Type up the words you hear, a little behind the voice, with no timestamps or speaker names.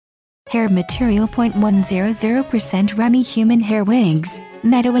Hair material 0.100% Remy human hair wigs.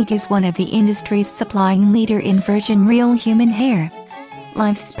 Medowig is one of the industry's supplying leader in virgin real human hair.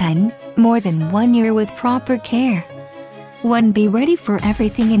 Lifespan, more than 1 year with proper care. 1. Be ready for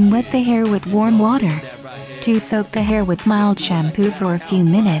everything and wet the hair with warm water. 2. Soak the hair with mild shampoo for a few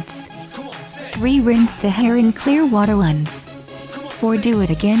minutes. 3. Rinse the hair in clear water once. 4. Do it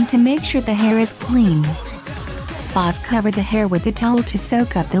again to make sure the hair is clean. 5. Cover the hair with a towel to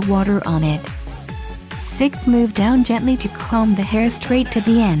soak up the water on it. 6. Move down gently to comb the hair straight to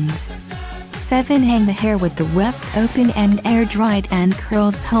the ends. 7. Hang the hair with the weft open and air dried and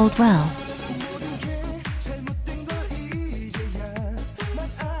curls hold well.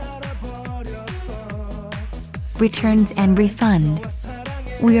 Returns and refund.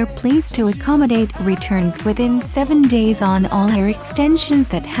 We are pleased to accommodate returns within 7 days on all hair extensions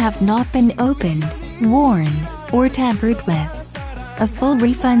that have not been opened, worn, or tampered with. A full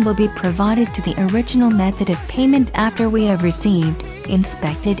refund will be provided to the original method of payment after we have received,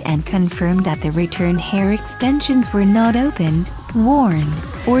 inspected and confirmed that the return hair extensions were not opened, worn,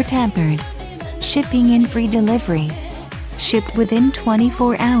 or tampered. Shipping and free delivery. Shipped within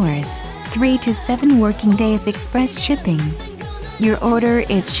 24 hours, 3 to 7 working days express shipping. Your order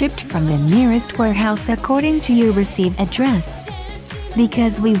is shipped from the nearest warehouse according to your receive address.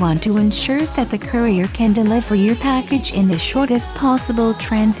 Because we want to ensure that the courier can deliver your package in the shortest possible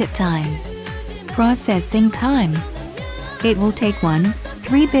transit time. Processing time. It will take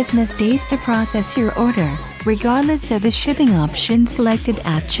 1-3 business days to process your order, regardless of the shipping option selected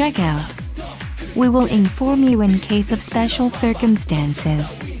at checkout. We will inform you in case of special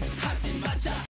circumstances.